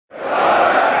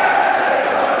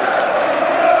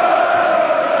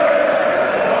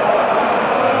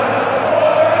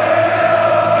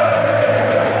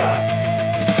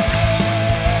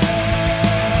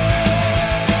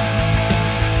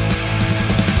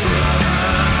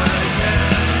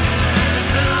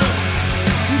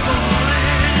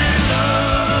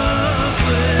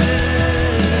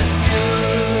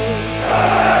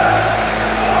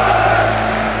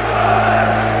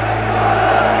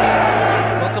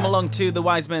along to the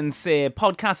Wise Men Say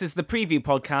podcast. This is the preview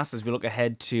podcast as we look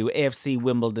ahead to AFC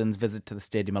Wimbledon's visit to the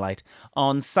Stadium of Light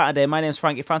on Saturday. My name's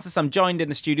Frankie Francis. I'm joined in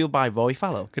the studio by Roy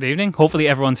Fallow. Good evening. Hopefully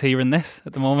everyone's hearing this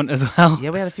at the moment as well. Yeah,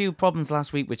 we had a few problems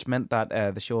last week, which meant that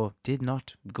the show did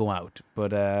not go out.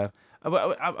 But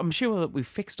I'm sure we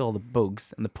fixed all the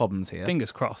bugs and the problems here.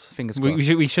 Fingers crossed. Fingers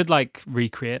crossed. We should like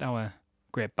recreate our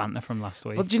great banter from last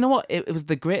week. But do you know what? It was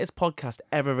the greatest podcast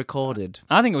ever recorded.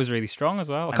 I think it was really strong as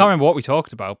well. I can't remember what we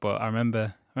talked about, but I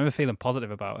remember feeling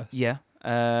positive about it. Yeah.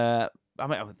 I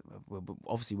mean,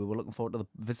 obviously, we were looking forward to the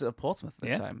visit of Portsmouth at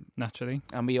the time. Naturally.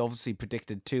 And we obviously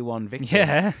predicted 2-1 victory.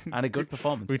 Yeah. And a good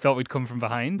performance. We thought we'd come from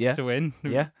behind to win.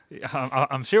 Yeah.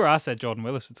 I'm sure I said Jordan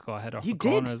Willis would score ahead off the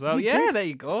corner as well. You yeah, did. There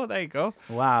you go.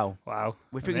 Wow.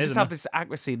 If we can just have this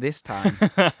accuracy this time.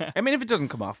 I mean, if it doesn't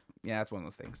come off, yeah, it's one of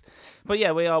those things. But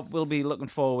yeah, we'll be looking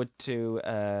forward to,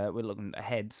 we're looking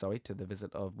ahead, to the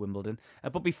visit of Wimbledon.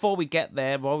 But before we get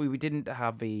there, Rory, we didn't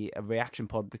have a reaction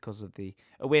pod because of the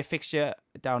away fixture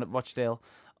down at Rochdale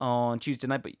on Tuesday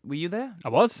night, but were you there? I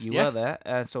was. You were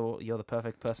there, so you're the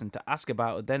perfect person to ask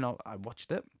about it. Then I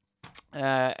watched it,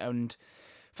 and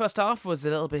first half was a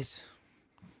little bit,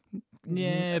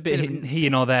 a bit here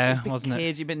nor there, wasn't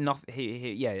it? A bit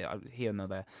here and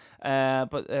there.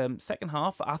 But second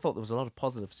half, I thought there was a lot of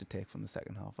positives to take from the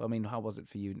second half. I mean, how was it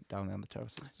for you down there on the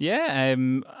terraces? Yeah,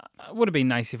 it would have been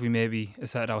nice if we maybe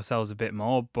asserted ourselves a bit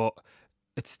more, but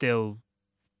it's still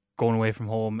going away from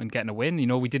home and getting a win. You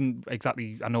know, we didn't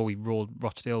exactly... I know we rolled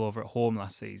Rochdale over at home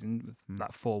last season with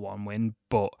that 4-1 win,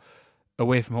 but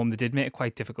away from home they did make it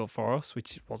quite difficult for us,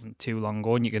 which wasn't too long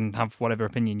ago, and you can have whatever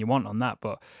opinion you want on that,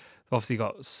 but they've obviously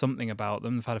got something about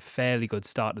them. They've had a fairly good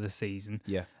start to the season.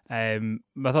 Yeah.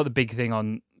 But I thought the big thing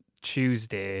on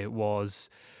Tuesday was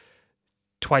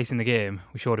twice in the game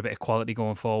we showed a bit of quality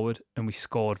going forward and we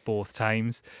scored both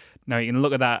times. Now you can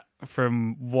look at that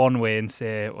from one way and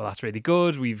say, well, that's really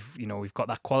good. We've got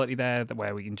that quality there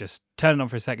where we can just turn it on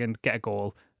for a second, get a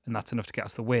goal, and that's enough to get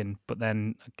us the win. But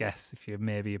then I guess if you're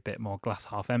maybe a bit more glass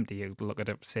half empty, you look at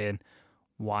it saying,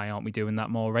 why aren't we doing that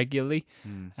more regularly?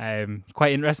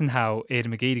 Quite interesting how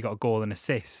Aidan McGeady got a goal and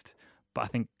assist, but I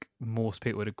think most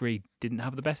people would agree didn't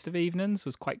have the best of evenings,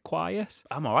 was quite quiet.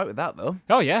 I'm all right with that, though.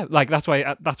 Oh, yeah. Like, that's why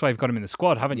I've got him in the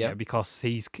squad, haven't you? Because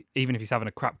even if he's having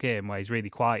a crap game where he's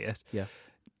really quiet,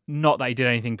 not that he did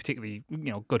anything particularly,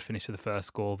 good finish to the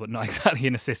first goal, but not exactly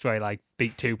an assist where he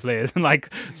beat two players and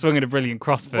swung at a brilliant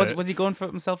cross for it. Was he going for it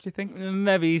himself, do you think?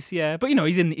 Maybe, yeah. But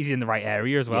he's in the right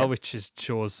area as well, which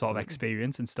shows sort of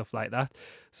experience and stuff like that.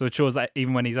 So it shows that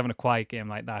even when he's having a quiet game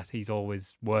like that, he's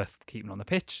always worth keeping on the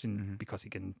pitch, and because he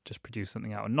can just produce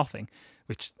something out of nothing,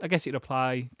 which I guess you'd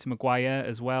apply to Maguire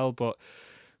as well. But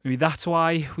maybe that's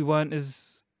why we weren't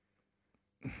as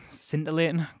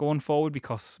scintillating going forward,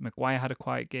 because Maguire had a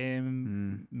quiet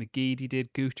game. McGeady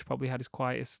did. Gooch probably had his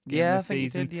quietest game of the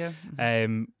season. He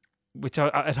did, which I,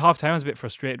 at half time I was a bit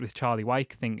frustrated with Charlie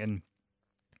Wyke, thinking,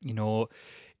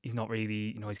 he's not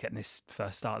really, he's getting this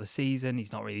first start of the season,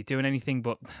 he's not really doing anything.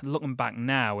 But looking back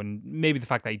now, and maybe the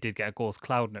fact that he did get a goal's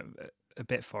clouding it a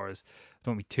bit for us, I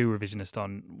don't want to be too revisionist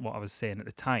on what I was saying at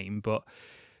the time, but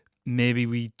maybe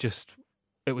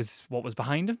it was what was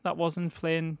behind him that wasn't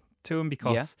playing to him,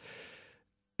 because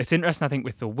it's interesting, I think,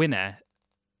 with the winner,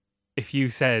 if you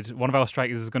said one of our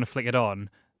strikers is going to flick it on,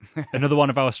 another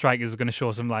one of our strikers is going to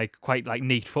show some quite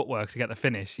neat footwork to get the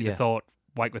finish, you'd have thought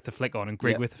White with the flick on and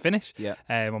Grigg with the finish, or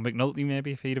McNulty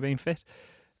maybe if he'd have been fit.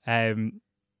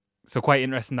 So quite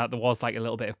interesting that there was a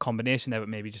little bit of combination there, but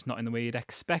maybe just not in the way you'd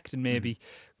expect, and maybe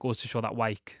goes to show that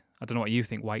Wyke, I don't know what you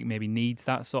think, Wyke maybe needs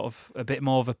that sort of a bit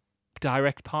more of a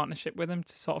direct partnership with him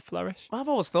to sort of flourish. I've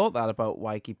always thought that about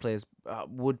Wyke. He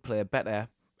would play better.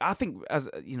 I think,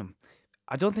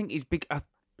 I don't think he's big. I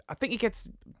think he gets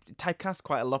typecast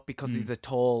quite a lot because he's a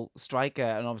tall striker,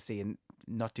 and obviously in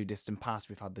not too distant past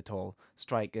we've had the tall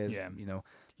strikers.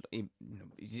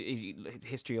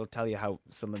 History will tell you how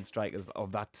Sunderland strikers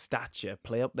of that stature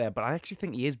play up there, but I actually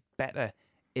think he is better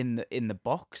in the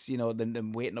box,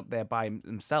 than waiting up there by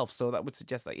himself. So that would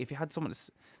suggest that if you had someone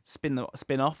to spin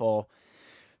off, or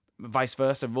vice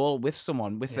versa, roll with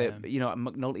someone with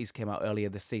McNulty's came out earlier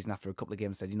this season after a couple of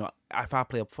games, said, if I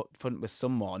play up front with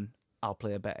someone, I'll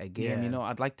play a better game.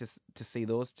 I'd like to see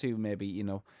those two maybe,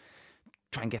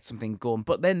 try and get something going.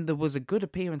 But then there was a good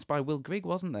appearance by Will Grigg,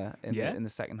 wasn't there, in the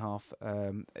second half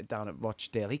down at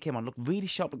Rochdale. He came on, looked really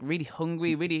sharp, looked really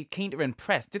hungry, really keen to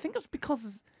impress. Do you think it's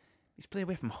because he's playing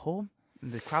away from home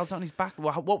and the crowd's on his back?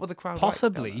 What were the crowd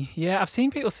Possibly, yeah. I've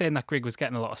seen people saying that Grigg was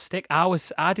getting a lot of stick.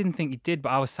 I didn't think he did, but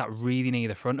I was sat really near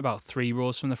the front, about 3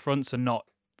 rows from the front, so not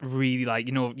really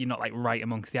you're not right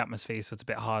amongst the atmosphere, so it's a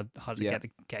bit hard to get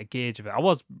a gauge of it. I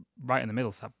was right in the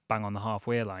middle, sat bang on the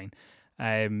halfway line.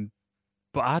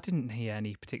 But I didn't hear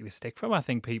any particular stick from him. I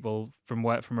think people from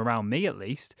around me at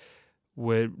least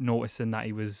were noticing that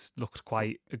he looked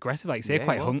quite aggressive, like you say, Yeah, he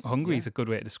quite was, hungry yeah. is a good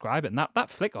way to describe it. And that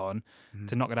flick on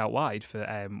to knock it out wide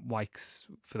for Wyke's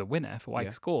for the winner for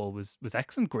Wyke's goal was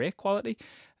excellent, great quality.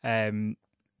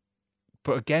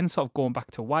 But again, sort of going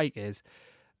back to Wyke is,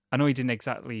 I know he didn't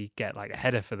exactly get like a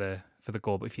header for the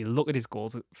goal, but if you look at his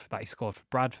goals that he scored for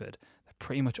Bradford, they're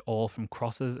pretty much all from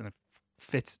crosses, and it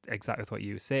fits exactly with what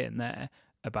you were saying there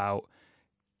about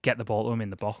get the ball to him in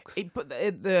the box.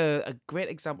 A great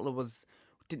example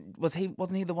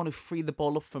wasn't he the one who freed the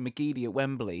ball up for McGeady at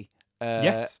Wembley?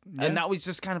 Yes, yeah. And that was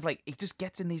just kind of like, he just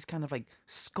gets in these kind of like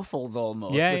scuffles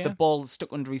almost with the Yeah. ball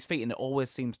stuck under his feet, and it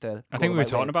always seems to. I think we were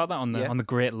talking about that on the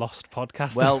Great Lost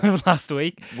podcast last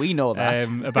week. We know that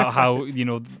about how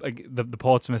the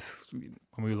Portsmouth,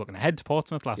 when we were looking ahead to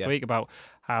Portsmouth last week, about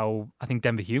how I think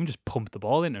Denver Hume just pumped the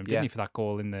ball into him, didn't he, for that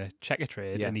goal in the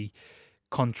Checkatrade, and he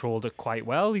controlled it quite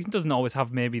well. He doesn't always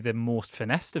have maybe the most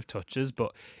finessed of touches,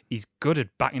 but he's good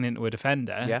at backing into a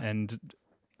defender and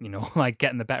like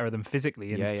getting the better of them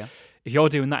physically. And if you're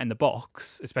doing that in the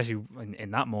box, especially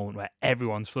in that moment where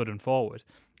everyone's flooding forward,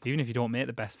 even if you don't make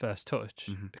the best first touch,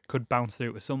 it could bounce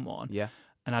through to someone. Yeah.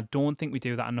 And I don't think we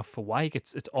do that enough for Wyke.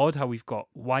 It's odd how we've got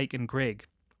Wyke and Grigg.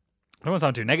 I don't want to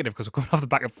sound too negative because we're coming off the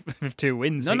back of 2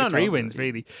 wins, three wins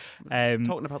really.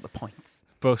 Talking about the points,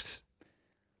 but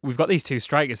we've got these two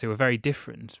strikers who are very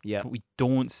different. Yeah. But we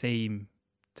don't seem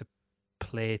to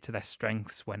play to their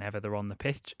strengths whenever they're on the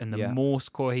pitch, and the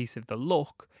most cohesive they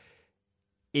look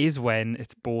is when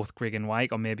it's both Grigg and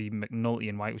Wyke, or maybe McNulty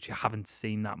and Wyke, which you haven't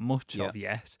seen that much of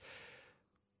yet.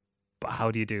 But how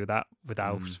do you do that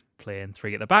without playing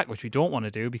 3 at the back, which we don't want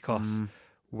to do because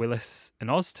Willis and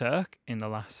Ozturk in the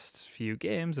last few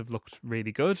games have looked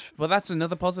really good. Well, that's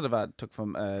another positive I took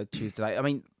from Tuesday night. I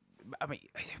mean,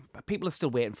 people are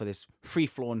still waiting for this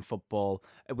free-flowing football,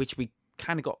 which we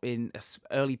kind of got in an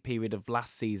early period of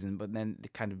last season, but then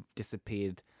it kind of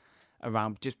disappeared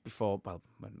around just before,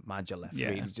 when Madger left,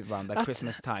 really, just around that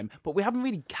Christmas time. But we haven't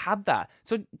really had that.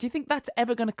 So do you think that's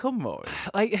ever going to come, Rory?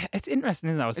 Like, it's interesting,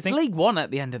 isn't it? It's League One at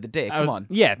the end of the day. Come on.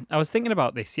 Yeah, I was thinking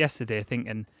about this yesterday,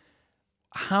 thinking,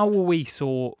 how were we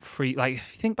so free? Like,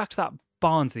 if you think back to that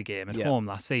Barnsley game at home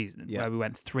last season, where we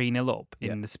went 3-0 up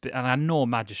in the and I know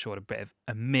Madger showed a bit of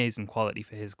amazing quality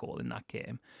for his goal in that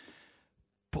game,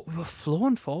 but we were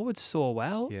flowing forward so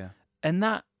well, and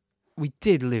that we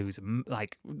did lose.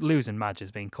 Like, losing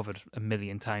Madger's been covered a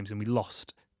million times, and we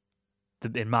lost,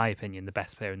 in my opinion, the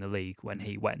best player in the league when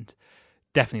he went.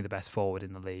 Definitely the best forward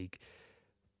in the league.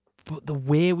 But the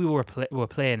way we were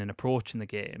playing and approaching the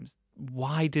games,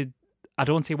 I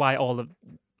don't see why all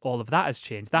of that has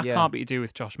changed. That can't be to do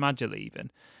with Josh Madger leaving.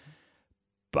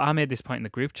 But I made this point in the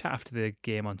group chat after the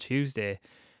game on Tuesday.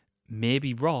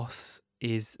 Maybe Ross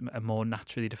is a more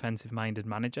naturally defensive-minded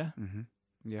manager. Mm-hmm.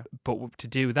 Yeah. But to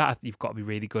do that, you've got to be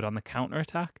really good on the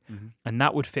counter-attack. Mm-hmm. And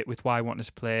that would fit with why I wanted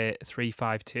to play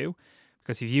 3-5-2.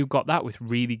 Because if you got that with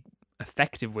really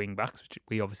effective wing-backs, which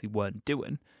we obviously weren't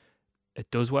doing,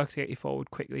 it does work to get you forward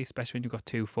quickly, especially when you've got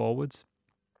 2 forwards.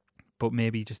 But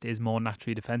maybe he just is more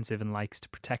naturally defensive and likes to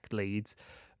protect leads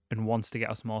and wants to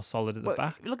get us more solid at the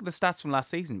back. Look at the stats from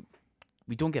last season.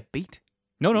 We don't get beat.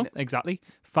 No, exactly.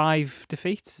 5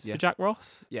 defeats for Jack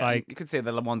Ross. Yeah, like, you could say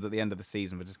the ones at the end of the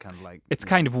season were just kind of like... It's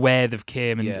kind of where they've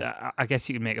came, and I guess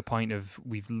you can make a point of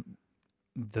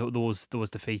those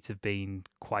defeats have been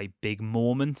quite big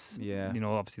moments. Yeah.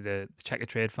 Obviously the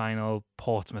Checkatrade final,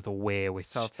 Portsmouth away, which...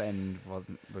 Southend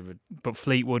wasn't... But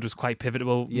Fleetwood was quite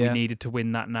pivotal. We needed to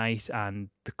win that night,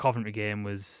 and the Coventry game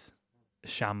was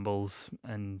shambles.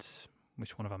 And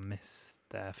which one have I missed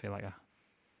there? I feel like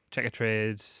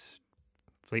Checkatrade...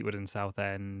 Fleetwood and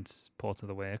Southend, Portsmouth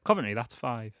away. Coventry, that's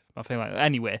 5. I feel like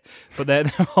anyway. But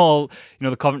they're all,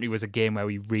 the Coventry was a game where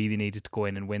we really needed to go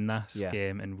in and win that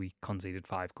game, and we conceded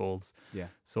 5 goals. Yeah.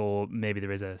 So maybe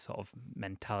there is a sort of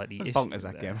mentality issue. Bonkers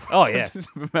that game. Oh yeah,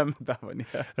 remember that one?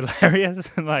 Yeah.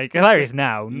 Hilarious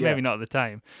now, maybe not at the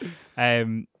time.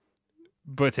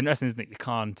 But it's interesting, isn't it? You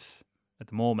can't, at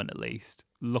the moment at least,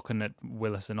 looking at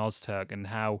Willis and Ozturk and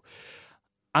how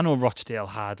I know Rochdale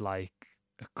had like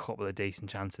a couple of decent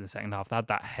chances in the second half. They had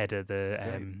that header,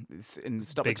 in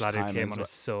big lad who came on a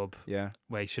sub,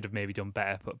 where he should have maybe done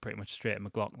better, put pretty much straight at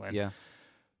McLaughlin. Yeah.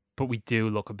 But we do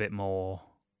look a bit more,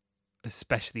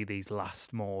 especially these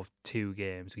last 2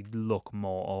 games, we look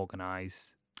more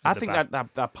organised. I think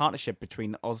that partnership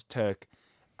between Ozturk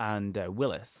and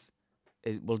Willis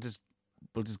will just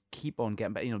will just keep on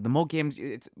getting better. The more games,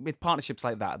 it's, with partnerships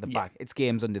like that at the back, it's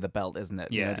games under the belt, isn't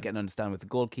it? Yeah. To get an understanding with the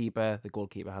goalkeeper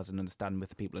has an understanding with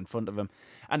the people in front of him,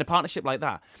 and a partnership like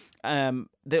that.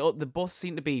 They both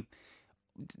seem to be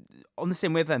on the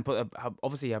same wavelength, but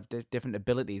obviously have different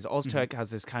abilities. Ozturk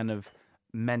has this kind of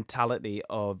mentality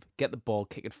of get the ball,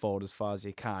 kick it forward as far as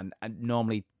you can, and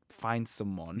normally find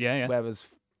someone. Yeah. Whereas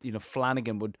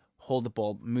Flanagan would hold the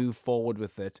ball, move forward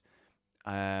with it,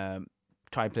 try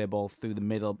and play a ball through the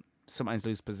middle, sometimes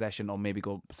lose possession or maybe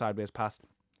go sideways pass.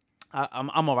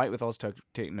 I'm all right with Ozturk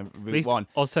taking the route one.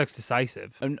 Ozturk's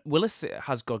decisive. And Willis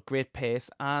has got great pace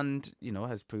and,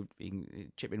 has proved he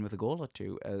can chip in with a goal or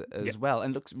two as well,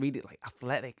 and looks really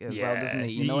athletic as well, doesn't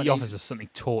he? He offers us something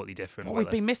totally different. What we've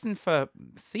been missing for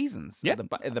seasons at the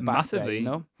back massively,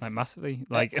 there, massively.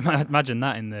 Like, imagine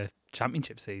that in the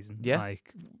championship season. Yeah.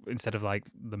 Like, instead of like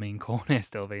the main corner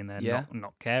still being there,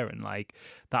 not caring, like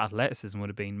that athleticism would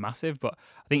have been massive. But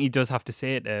I think he does have to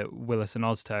say it to Willis and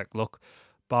Ozturk, look,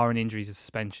 barring injuries and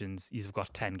suspensions, you've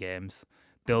got 10 games.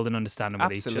 Build an understanding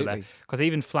with each other. Because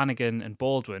even Flanagan and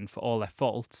Baldwin, for all their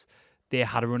faults, they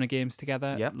had a run of games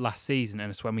together last season, and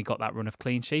it's when we got that run of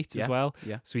clean sheets as well.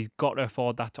 Yeah. So he's got to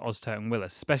afford that to Ozturk and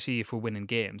Willis, especially if we're winning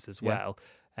games as well.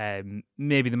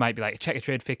 Maybe there might be like a checker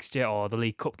trade fixture or the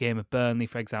League Cup game at Burnley,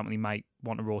 for example. He might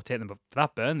want to rotate them, but for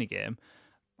that Burnley game,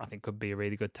 I think could be a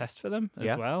really good test for them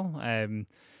as well.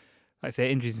 Like I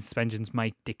say, injuries and suspensions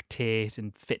might dictate,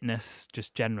 and fitness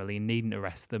just generally needing to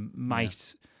rest them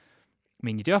might. I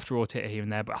mean, you do have to rotate it here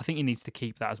and there, but I think he needs to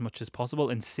keep that as much as possible,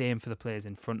 and same for the players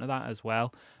in front of that as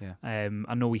well. Yeah.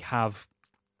 I know we have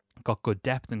got good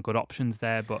depth and good options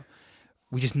there, but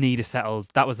we just need a settled.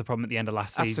 That was the problem at the end of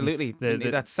last season. Absolutely, we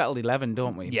need that settled 11,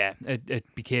 don't we? Yeah,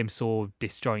 it became so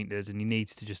disjointed, and he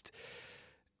needs to just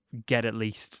get at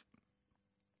least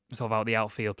sort of out the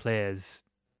outfield players.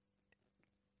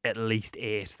 At least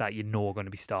 8 that are going to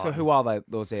be starting. So who are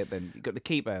those 8 then? You got the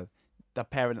keeper, the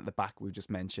parent at the back we've just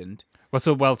mentioned.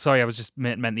 Sorry, I was just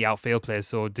meant the outfield players.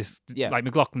 So like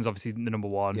McLaughlin's obviously the number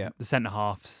 1. Yeah. The centre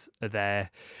halves are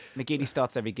there. McGeady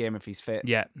starts every game if he's fit.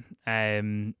 Yeah.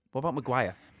 What about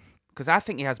Maguire? Because I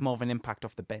think he has more of an impact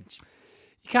off the bench.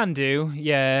 You can do,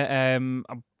 yeah.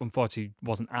 Unfortunately,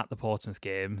 wasn't at the Portsmouth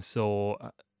game, so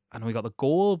I know he got the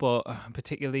goal, but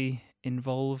particularly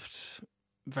involved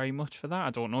very much for that. I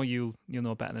don't know. You'll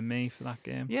know better than me for that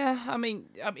game. Yeah, I mean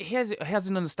he has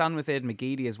an understanding with Aidan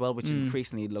McGeady as well, which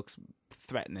increasingly looks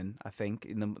threatening. I think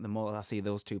the more I see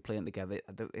those two playing together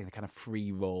in a kind of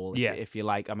free role, if you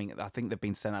like. I mean, I think they've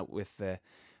been sent out with the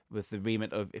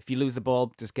remit of, if you lose the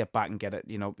ball, just get back and get it.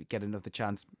 Get another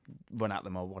chance, run at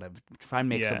them or whatever. Try and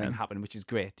make something happen, which is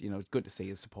great. It's good to see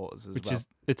his supporters as well.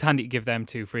 It's handy to give them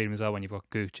two freedom as well when you've got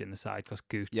Gooch in the side, because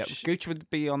Gooch would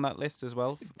be on that list as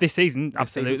well this season.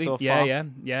 Absolutely, so far. Yeah.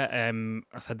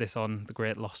 I said this on the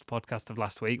Great Lost podcast of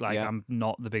last week. I'm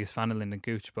not the biggest fan of Lyndon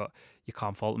Gooch, but you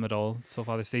can't fault him at all so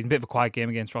far this season. Bit of a quiet game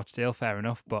against Rochdale, fair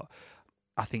enough, but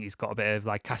I think he's got a bit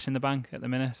of cash in the bank at the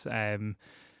minute.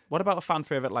 What about a fan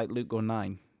favourite like Luke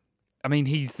O'Nien? I mean,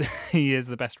 he is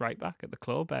the best right back at the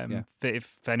club.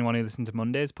 For anyone who listened to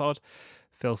Monday's pod,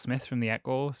 Phil Smith from the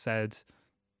Echo said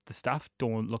the staff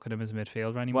don't look at him as a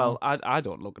midfielder anymore. Well, I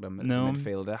don't look at him as a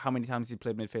midfielder. How many times has he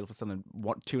played midfield for Sunderland?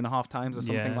 2.5 times or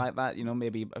something like that?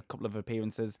 Maybe a couple of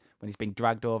appearances when he's been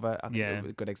dragged over. I think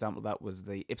a good example of that was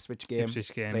the Ipswich game.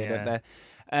 Played out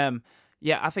there.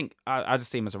 I think I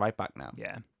just see him as a right back now.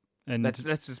 Yeah. And let's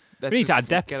we need to add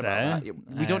depth there.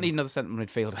 We don't need another centre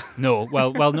midfielder. No,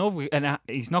 no, and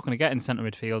he's not going to get in centre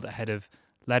midfield ahead of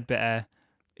Ledbetter,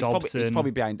 Dobson. He's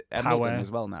probably behind Embleton as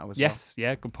well now.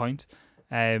 Yeah, good point.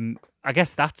 I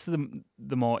guess that's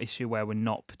the more issue where we're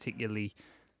not particularly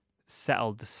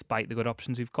settled despite the good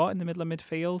options we've got in the middle of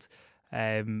midfield.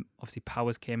 Obviously,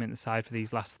 Powers came in the side for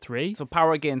these last 3. So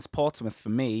Power against Portsmouth for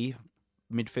me,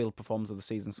 midfield performance of the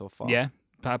season so far. Yeah,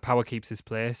 Power keeps his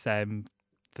place.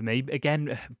 For me, again,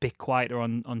 a bit quieter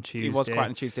on Tuesday. He was quiet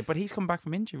on Tuesday, but he's come back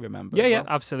from injury, remember? Yeah,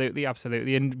 absolutely.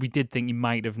 And we did think he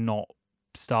might have not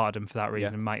started him for that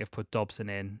reason and might have put Dobson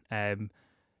in.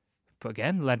 But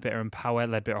again, Ledbetter and Power.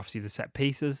 Ledbetter, obviously, the set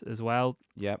pieces as well.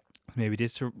 Yep. Maybe it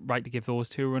is right to give those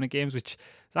 2 a run of games, which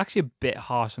is actually a bit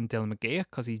harsh on Dylan McGeer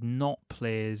because he's not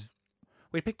played.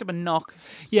 We picked up a knock.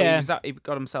 So he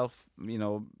got himself,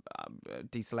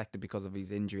 deselected because of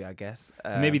his injury, I guess.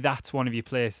 So maybe that's one of your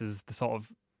places, the sort of.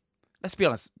 Let's be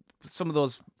honest, some of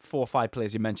those 4 or 5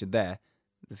 players you mentioned there's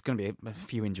going to be a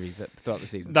few injuries throughout the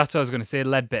season. That's what I was going to say.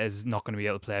 Ledbetter's not going to be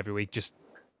able to play every week just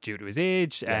due to his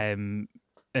age. Yeah. And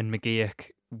McGeoch,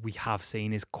 we have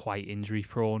seen, is quite injury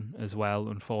prone as well,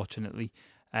 unfortunately.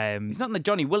 He's not in the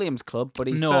Johnny Williams club, but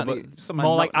he's No, certainly but somehow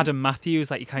more like not- Adam Matthews.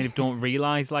 Like you kind of don't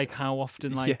realise like how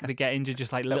often like Yeah. they get injured,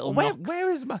 just like little Where, knocks. where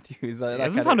is Matthews? He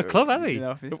hasn't found a club, has he? You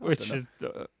know, I Which don't know.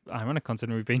 is ironic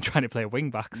considering we've been trying to play a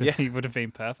wing back, so Yeah. he would have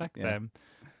been perfect. Yeah.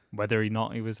 Whether or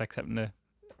not he was accepting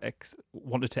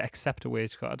wanted to accept a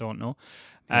wage cut, I don't know.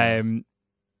 Yes.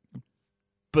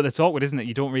 But it's awkward, isn't it?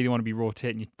 You don't really want to be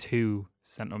rotating your two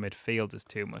centre midfielders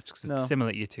too much because it's No.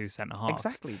 similar to your two centre halves.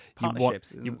 Exactly. You want-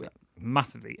 Partnerships. you-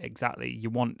 Massively, exactly. You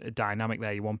want a dynamic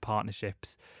there. You want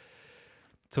partnerships.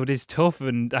 So it is tough,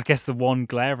 and I guess the one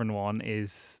glaring one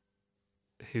is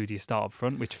who do you start up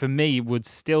front? Which for me would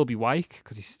still be Wyke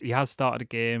because he has started a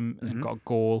game and Mhm. got a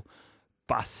goal,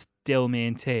 but I still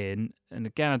maintain, and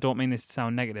again, I don't mean this to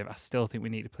sound negative. I still think we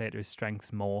need to play to his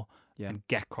strengths more Yeah. and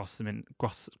get crosses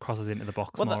into the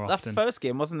box Well, more that often. first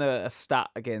game wasn't there a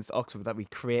stat against Oxford that we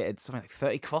created something like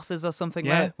 30 crosses or something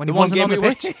Yeah, like that? when he one wasn't on game the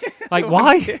we pitch. won- Like, the one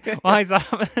why? game- Why is that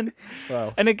happening?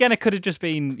 Well, And again, it could have just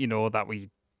been, that we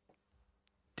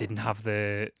didn't have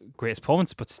the greatest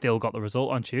performance, but still got the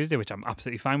result on Tuesday, which I'm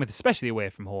absolutely fine with, especially away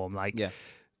from home. Like, yeah.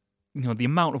 the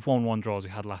amount of 1-1 draws we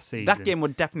had last season. That game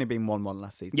would definitely have been 1-1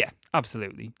 last season. Yeah,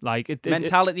 absolutely. Like, it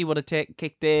Mentality would have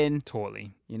kicked in.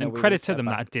 totally. You know, And we credit would've to set them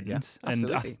back. that it didn't. Yeah, and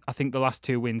absolutely. I think the last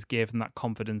two wins gave them that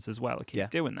confidence as well. Keep Yeah.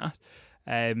 doing that.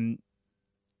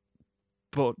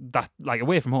 But that, like,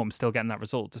 away from home, still getting that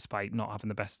result despite not having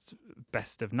the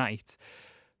best of nights.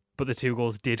 But the two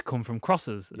goals did come from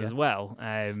crosses as Yeah. well.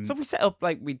 So if we set up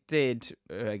like we did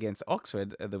against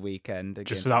Oxford at the weekend.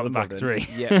 Just against without the back Wimbledon,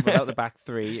 three. Yeah, without the back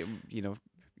three.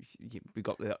 We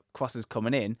got the crosses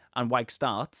coming in and Wyke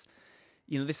starts.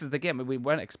 This is the game. We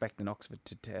weren't expecting Oxford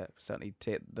to certainly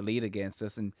take the lead against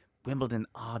us. And Wimbledon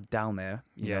are down there.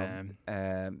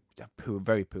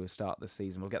 Very poor start this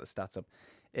season. We'll get the stats up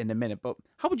in a minute. But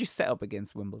how would you set up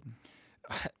against Wimbledon?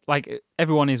 Like,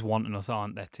 everyone is wanting us,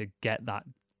 aren't they, to get that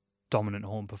dominant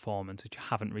home performance, which you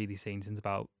haven't really seen since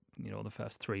about, the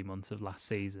first 3 months of last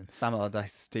season. Sam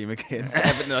Allardyce's team against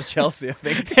Everton or Chelsea, I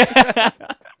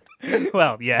think.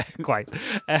 Well, yeah, quite.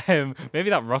 Maybe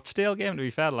that Rochdale game, to be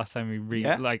fair, last time we really,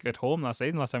 Yeah. like at home last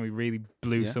season, last time we really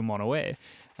blew Yeah. someone away.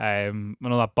 I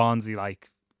know that Barnsley, like,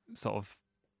 sort of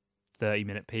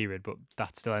 30-minute period, but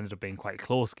that still ended up being quite a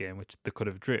close game, which they could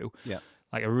have drew. Yeah.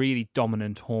 Like a really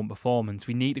dominant home performance.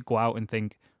 We need to go out and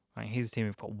think, right, here's a team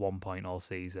who've got 1 point all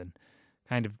season.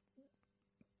 Kind of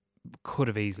could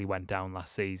have easily went down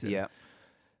last season. Yeah.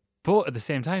 But at the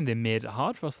same time, they made it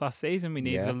hard for us last season. We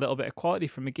needed Yeah. a little bit of quality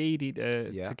from McGeady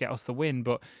to get us the win.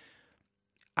 But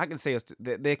I can say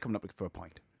they're coming up for a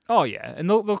point. oh yeah, and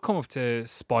they'll come up to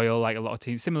spoil like a lot of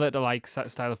teams, similar to like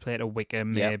style of play at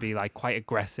Wickham, Yeah. maybe like quite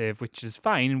aggressive, which is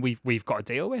fine. We've got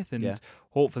to deal with, and Yeah.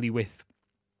 hopefully with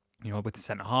with the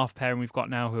centre half pairing we've got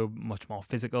now, who are much more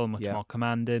physical, much Yeah. more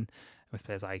commanding. With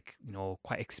players like,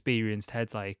 quite experienced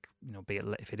heads, like, be it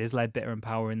if it is Ledbetter and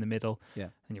Power in the middle, Yeah.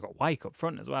 and you've got Wyke up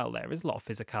front as well. There is a lot of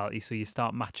physicality, so you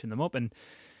start matching them up. And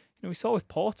we saw with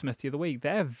Portsmouth the other week,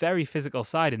 they're a very physical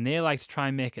side, and they like to try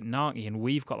and make it narky. And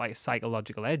we've got like a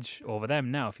psychological edge over them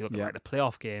now. If you look Yeah. at like the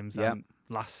playoff games Yeah. and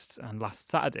last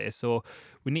Saturday, so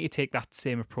we need to take that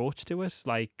same approach to it,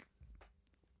 like,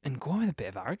 and go in with a bit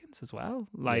of arrogance as well,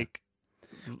 like.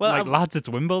 Well, like, lads, it's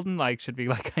Wimbledon. Like, should be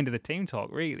like kind of the team talk,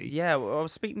 really. Yeah, well, I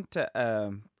was speaking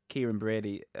to Kieran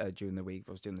Brady during the week.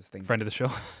 I was doing this thing. Friend of the show.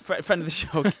 Friend of the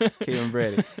show, Kieran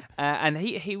Brady, and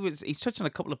he's touching on a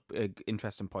couple of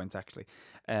interesting points actually,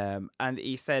 and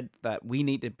he said that we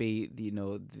need to be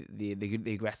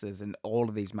the aggressors in all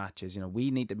of these matches.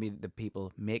 We need to be the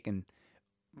people making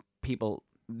people.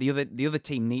 The other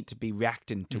team need to be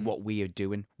reacting to what we are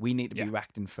doing. We need to be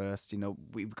reacting first.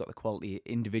 We've got the quality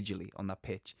individually on that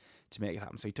pitch to make it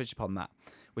happen. So he touched upon that,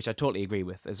 which I totally agree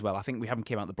with as well. I think we haven't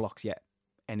came out the blocks yet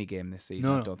any game this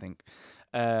season. No. I don't think.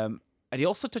 And he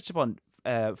also touched upon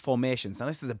formations. Now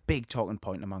this is a big talking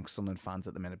point among Sunderland fans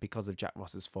at the minute because of Jack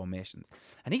Ross's formations.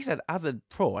 And he said, as an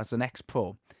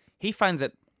ex-pro, he finds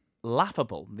it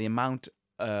laughable the amount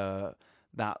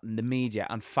that the media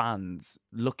and fans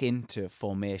look into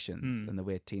formations and the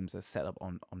way teams are set up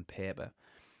on paper.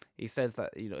 He says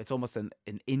that it's almost an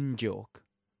in-joke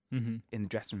in the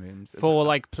dressing rooms For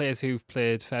like players who've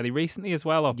played fairly recently as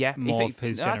well, or more of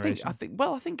his generation. I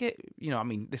think it.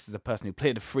 This is a person who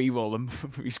played a free role in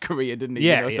his career, didn't he?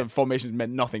 Yeah, So formations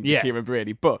meant nothing to Yeah. Kieran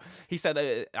Brady. But he said,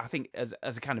 I think as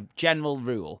a kind of general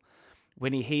rule,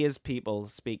 when he hears people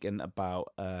speaking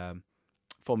about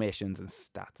formations and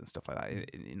stats and stuff like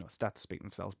that, stats speak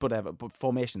themselves, but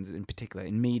formations in particular,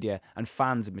 in media and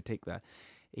fans in particular,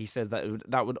 he says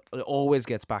that would always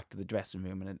gets back to the dressing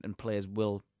room, and players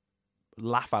will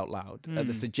laugh out loud at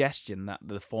the suggestion that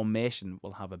the formation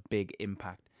will have a big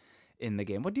impact in the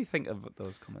game. What do you think of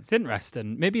those comments? It's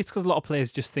interesting. Maybe it's because a lot of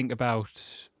players just think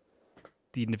about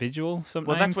the individual sometimes.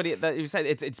 Well, that's what he said.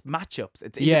 It's matchups.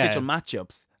 It's individual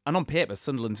matchups. And on paper,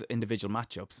 Sunderland's individual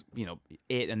matchups,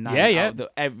 8 and 9 out of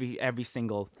every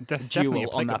single duel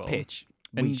on that pitch,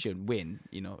 we should win.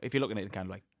 If you're looking at it kind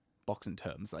of like boxing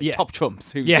terms, like top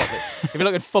trumps. If you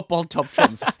look at football top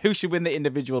trumps, who should win the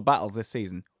individual battles this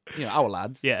season? Our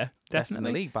lads. Yeah, best in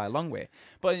the league by a long way.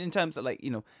 But in terms of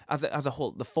as a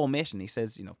whole, the formation, he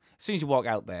says, as soon as you walk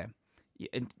out there,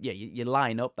 you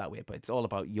line up that way, but it's all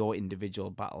about your individual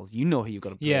battles. You know who you've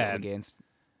got to play against.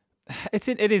 It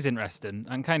is interesting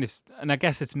and I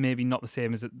guess it's maybe not the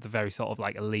same as at the very sort of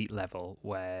like elite level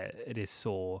where it is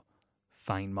so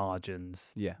fine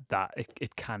margins that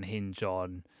it can hinge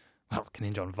on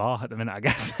VAR at the minute, I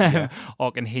guess,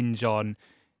 or can hinge on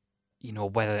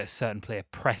whether a certain player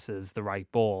presses the right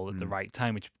ball at the right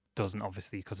time, which doesn't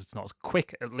obviously because it's not as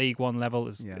quick at League One level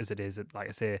as it is at, like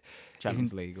I say,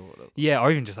 Champions League or whatever. Yeah,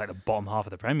 or even just like the bottom half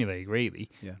of the Premier League, really.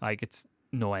 Yeah. Like it's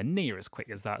nowhere near as quick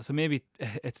as that. So maybe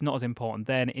it's not as important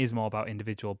then. It is more about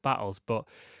individual battles. But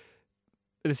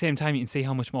at the same time, you can see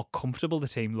how much more comfortable the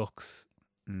team looks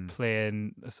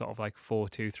playing a sort of like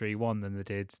 4-2-3-1 than they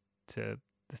did to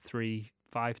the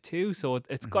 3-5-2. So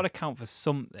it's got to count for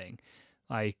something,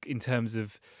 like in terms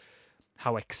of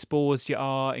how exposed you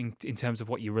are, in terms of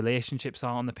what your relationships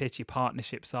are on the pitch, your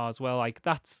partnerships are as well. Like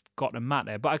that's got to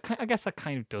matter. But I guess that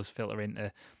kind of does filter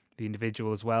into the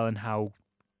individual as well and how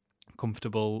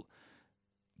comfortable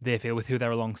they feel with who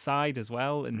they're alongside as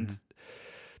well. And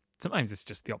sometimes it's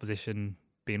just the opposition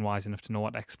being wise enough to know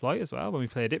what to exploit as well. When we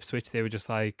played Ipswich, they were just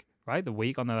like, right, they're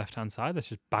weak on the left-hand side, let's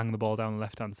just bang the ball down the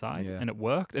left-hand side. And it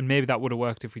worked. And maybe that would have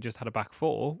worked if we just had a back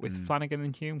four with Flanagan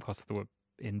and Hume, because they were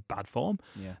in bad form.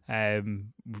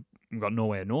 We've got no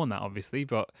way of knowing that, obviously,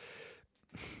 but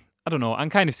I don't know. I can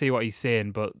kind of see what he's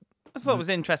saying, but I thought it was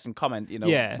an interesting comment,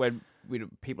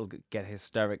 when people get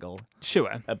hysterical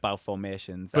about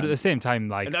formations. But at the same time,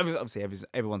 like... And obviously,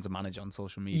 everyone's a manager on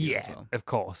social media as well. Of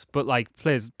course. But like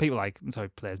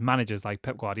managers like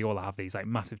Pep Guardiola have these like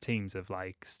massive teams of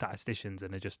like statisticians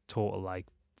and they're just total like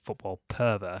football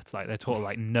perverts. Like they're total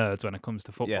like nerds when it comes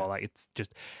to football. Like it's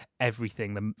just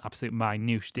everything, the absolute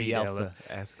minute detail.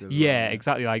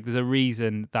 Exactly. Like there's a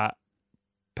reason that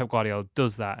Pep Guardiola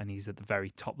does that, and he's at the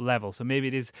very top level. So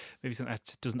maybe something that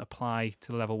just doesn't apply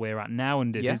to the level we're at now,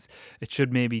 and it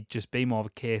should maybe just be more of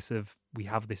a case of we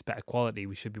have this better quality.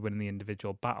 We should be winning the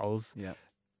individual battles. Yeah.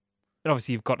 And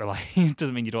obviously, you've got to like. It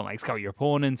doesn't mean you don't like scout your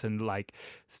opponents and like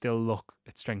still look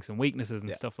at strengths and weaknesses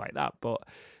and stuff like that. But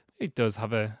it does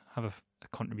have a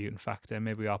contributing factor.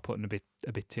 Maybe we are putting a bit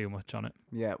too much on it.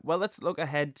 Yeah. Well, let's look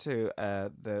ahead to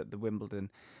the Wimbledon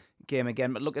game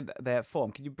again, but look at their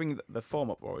form. Can you bring the form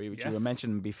up, Rory, which you were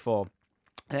mentioning before?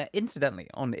 Incidentally,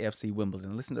 on AFC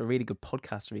Wimbledon, I listened to a really good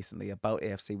podcast recently about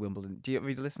AFC Wimbledon. Have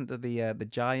you listened to the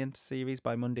Giant series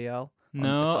by Mundial?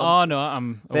 No,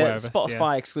 I'm aware of it.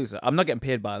 Spotify exclusive. I'm not getting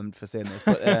paid by them for saying this,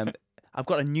 but I've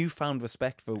got a newfound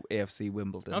respect for AFC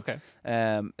Wimbledon. Okay.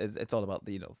 It's all about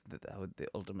how they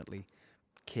ultimately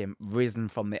risen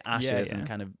from the ashes and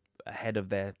kind of ahead of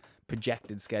their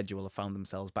projected schedule have found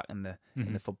themselves back in the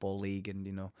football league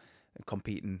and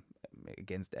competing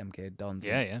against MK Dons.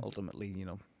 Ultimately,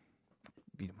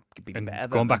 being better.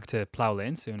 Going back to Plough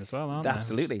Lane soon as well, aren't they?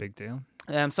 Absolutely, big deal.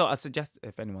 So I suggest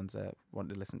if anyone's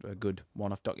wanted to listen to a good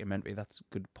one-off documentary, that's a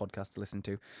good podcast to listen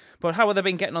to. But how have they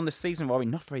been getting on this season, Rory?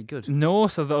 Not very good. No,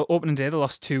 so the opening day they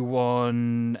lost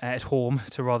 2-1 at home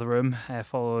to Rotherham.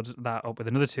 Followed that up with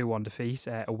another 2-1 defeat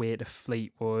away to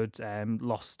Fleetwood.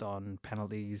 Lost on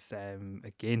penalties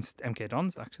against MK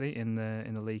Dons actually in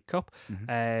the League Cup.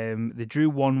 They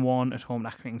drew 1-1 at home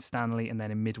at Accrington Stanley, and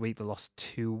then in midweek they lost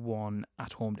 2-1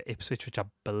 at home to Ipswich, which I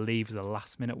believe was a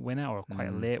last-minute winner or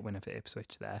quite a late winner for Ipswich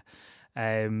there.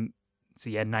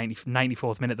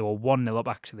 94th minute they were 1-0 up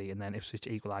actually, and then Ipswich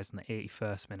equalised in the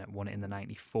 81st minute, won it in the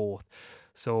 94th.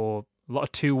 So a lot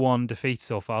of 2-1 defeats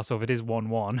so far. So if it is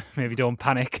 1-1, maybe don't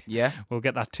panic. Yeah, we'll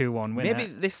get that 2-1 win. Maybe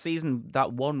this season that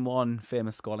 1-1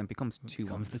 famous scoreline becomes 2-1.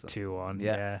 Becomes the 2-1.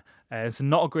 Yeah. It's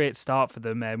not a great start for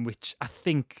them, which I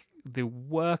think they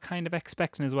were kind of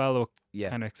expecting as well. They were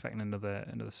kind of expecting another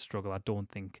struggle. I don't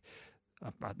think. I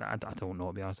don't know,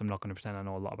 to be honest. I'm not going to pretend I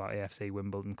know a lot about AFC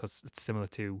Wimbledon because it's similar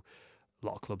to a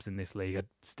lot of clubs in this league.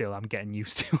 I'm getting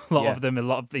used to a lot of them,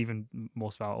 even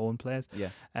most of our own players. Yeah.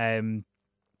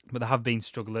 But they have been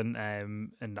struggling,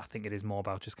 and I think it is more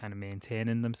about just kind of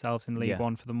maintaining themselves in League Yeah.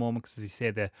 One for the moment, because as you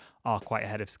say, they are quite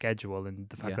ahead of schedule, and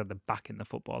the fact Yeah. that they're back in the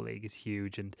Football League is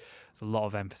huge, and there's a lot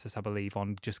of emphasis, I believe,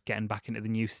 on just getting back into the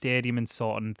new stadium and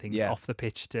sorting things Yeah. off the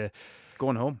pitch to,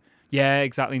 Going home. yeah,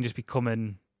 exactly, and just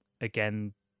becoming,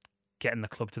 again, getting the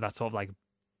club to that sort of like,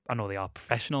 I know they are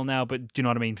professional now, but do you know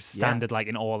what I mean? Standard, like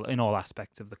in all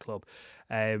aspects of the club.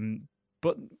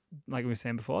 But like we were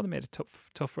saying before, they made it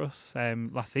tough for us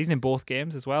last season in both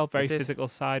games as well. Very did. physical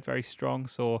side, very strong.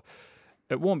 So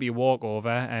it won't be a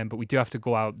walkover, but we do have to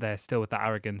go out there still with that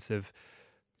arrogance of,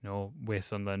 we're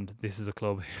Sunderland. This is a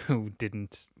club who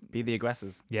didn't, Be the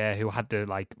aggressors. who had to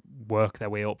like work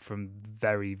their way up from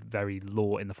very, very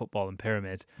low in the footballing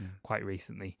pyramid quite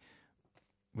recently.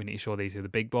 We need to show these who the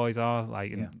big boys are,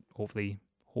 and hopefully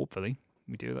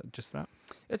we do that. Just that.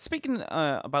 Speaking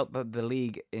about the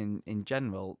league in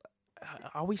general,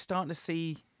 are we starting to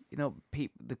see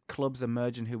the clubs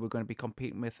emerging who we're going to be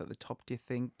competing with at the top? Do you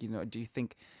think? Do you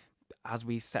think as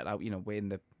we set out, we're in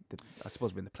the I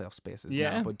suppose we're in the playoff spaces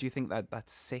now, but do you think that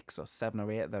 6 or 7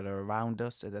 or 8 that are around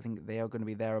us, I think they are going to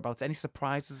be thereabouts? Any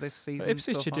surprises this season?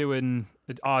 Ipswich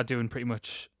are doing pretty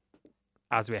much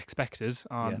as we expected,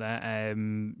 aren't they?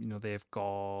 They've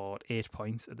got 8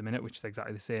 points at the minute, which is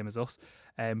exactly the same as us.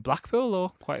 Blackpool, though,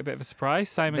 quite a bit of a surprise.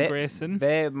 Simon Grayson.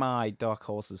 They're my dark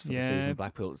horses for the season.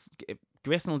 Blackpool.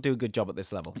 Grayson will do a good job at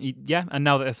this level. Yeah, and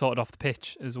now that they're sorted off the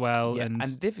pitch as well. Yeah, and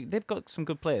they've got some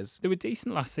good players. They were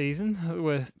decent last season.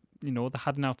 They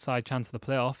had an outside chance of the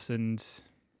playoffs, and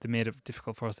they made it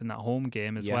difficult for us in that home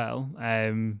game as well.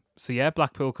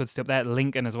 Blackpool could stay up there.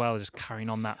 Lincoln as well, just carrying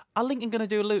on that. Are Lincoln going to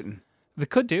do a Luton? They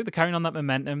could do. They're carrying on that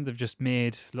momentum. They've just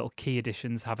made little key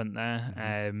additions, haven't they?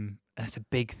 And it's a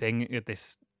big thing at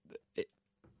this.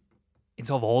 It's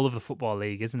of all of the Football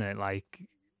League, isn't it? Like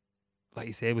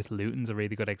you say, with Luton's a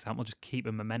really good example. Just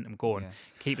keeping momentum going,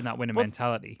 keeping that winning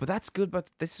mentality. But that's good. But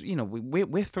this,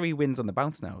 we're 3 wins on the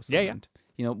bounce now. Sunderland.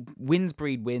 Wins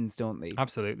breed wins, don't they?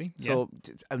 Absolutely. So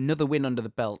another win under the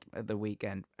belt at the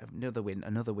weekend. Another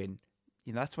win.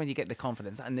 That's when you get the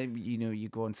confidence, and then you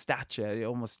go on stature.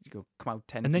 You come out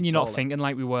 10. And then feet you're not taller. thinking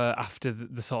like we were after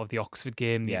the sort of the Oxford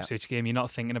game, the Ipswich game. You're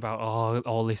not thinking about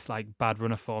all this like bad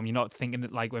run of form. You're not thinking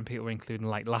that like when people were including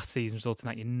like last season's results and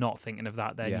that. You're not thinking of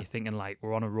that. Then you're thinking like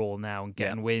we're on a roll now and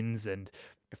getting wins, and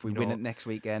if we win it next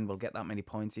weekend, we'll get that many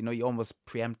points. You're almost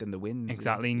preempting the wins.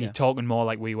 Exactly, and you're talking more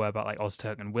like we were about like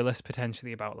Ozturk and Willis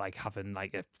potentially, about like having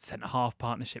like a centre half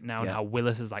partnership now, and how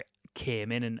Willis has like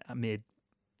came in and made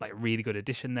like a really good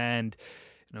addition there. And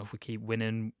if we keep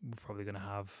winning, we're probably going to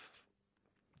have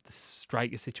the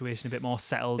striker situation a bit more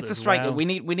settled. It's a striker. Well. We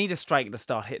need a striker to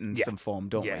start hitting some form,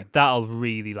 don't we? That'll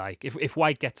really if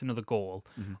White gets another goal,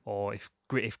 or if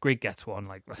Grigg gets one,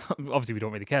 like obviously we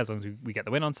don't really care as long as we get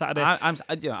the win on Saturday.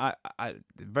 I'm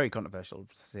very controversial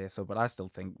to say so, but I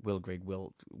still think Will Grigg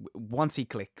will, once he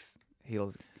clicks,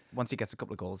 once he gets a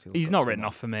couple of goals, he's not written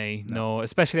off for me. No,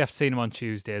 especially after seeing him on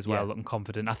Tuesday as well, looking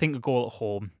confident. I think a goal at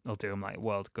home will do him like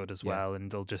world good as well,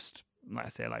 and they'll just, like I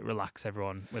say, like relax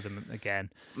everyone with him again.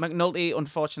 McNulty,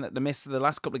 unfortunate, they missed the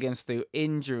last couple of games through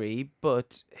injury,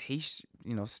 but he's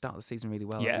started the season really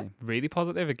well. Yeah, really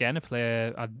positive. Again, a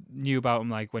player I knew about him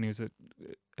like when he was at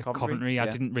Coventry. I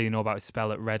didn't really know about his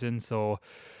spell at Reading, so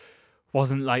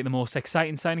wasn't like the most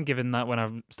exciting signing, given that when I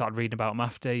started reading about him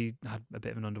after, he had a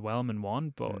bit of an underwhelming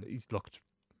one, but he's looked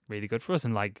really good for us.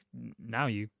 And like now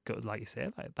you got, like you say,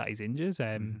 like that he's injured,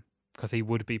 because he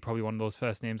would be probably one of those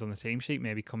first names on the team sheet,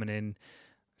 maybe coming in,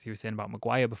 as you were saying about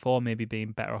Maguire before, maybe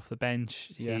being better off the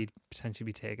bench. He'd potentially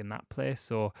be taking that place.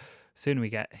 So sooner we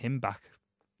get him back,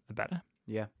 the better.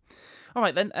 Yeah. All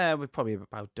right, then. We're probably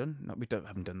about done. No,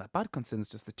 haven't done that bad, considering it's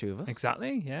just the two of us.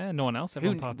 Exactly, yeah. No one else.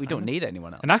 We don't need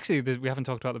anyone else. And actually, we haven't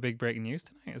talked about the big breaking news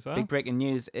tonight as well. Big breaking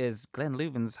news is Glenn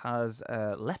Loovens has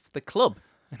left the club.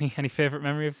 Any favourite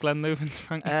memory of Glenn Loovens,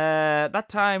 Frank? That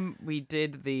time we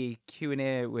did the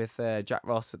Q&A with Jack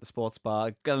Ross at the sports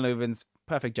bar. Glenn Loovens,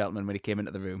 perfect gentleman when he came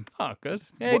into the room. Oh, good.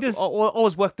 Yeah, he does.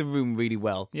 Always worked the room really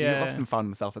well. Yeah. He often found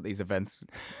himself at these events.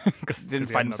 Didn't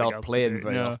find himself playing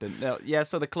very often. No. Yeah,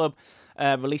 so the club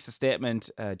released a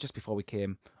statement just before we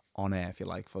came on air, if you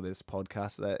like, for this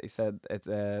podcast. He said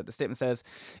the statement says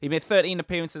he made 13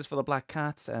 appearances for the Black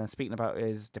Cats. Speaking about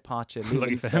his departure,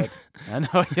 Loovens said, I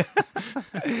know,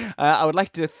 yeah. I would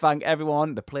like to thank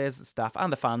everyone, the players, the staff,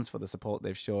 and the fans for the support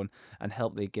they've shown and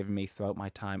help they've given me throughout my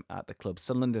time at the club.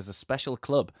 Sunderland is a special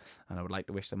club, and I would like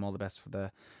to wish them all the best for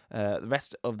the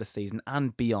rest of the season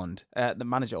and beyond. The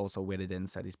manager also weighed in and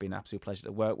said he's been an absolute pleasure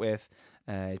to work with,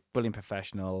 brilliant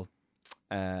professional,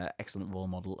 excellent role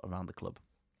model around the club.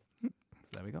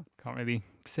 So there we go. Can't really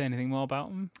say anything more about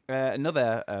him.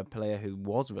 Another player who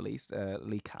was released,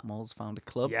 Lee Catmull's found a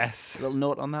club. Yes. A little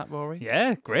note on that, Rory.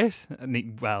 Yeah, great.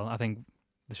 Well, I think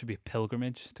there should be a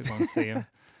pilgrimage to go and see him.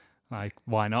 Like,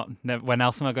 why not? When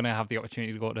else am I going to have the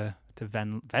opportunity to go to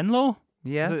Venlo?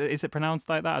 Yeah. Is it pronounced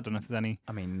like that? I don't know if there's any.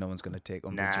 I mean, no one's going to take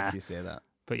umbrage if you say that.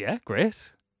 But yeah,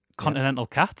 great. Continental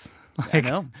cat. I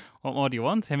know. What more do you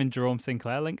want? Him and Jerome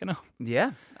Sinclair linking up.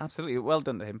 Yeah, absolutely. Well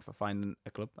done to him for finding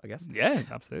a club, I guess. Yeah,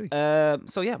 absolutely.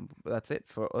 So yeah, that's it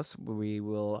for us. We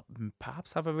will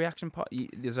perhaps have a reaction part.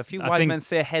 There's a few I wise think- men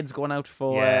say heads going out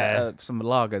for Yeah. some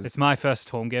lagers. It's my first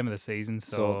home game of the season,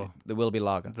 so there will be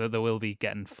lager. They will be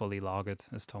getting fully lagered,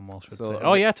 as Tom Walsh would So, say.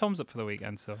 Oh yeah, Tom's up for the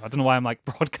weekend, so I don't know why I'm like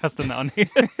broadcasting that on here.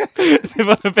 So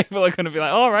other people are going to be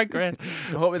like, "All right, great."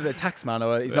 Hopefully the tax man,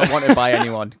 or he's not wanted by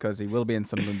anyone because he will be in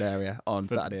Sunderland area on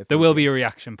Saturday. There will be a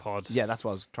reaction pod. Yeah, that's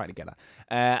what I was trying to get at.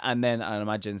 And then I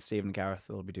imagine Stephen and Gareth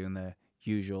will be doing their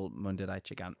usual Monday night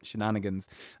shenanigans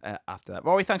after that.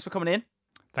 Rory, thanks for coming in.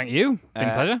 Thank you. Been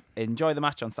a pleasure. Enjoy the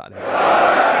match on Saturday.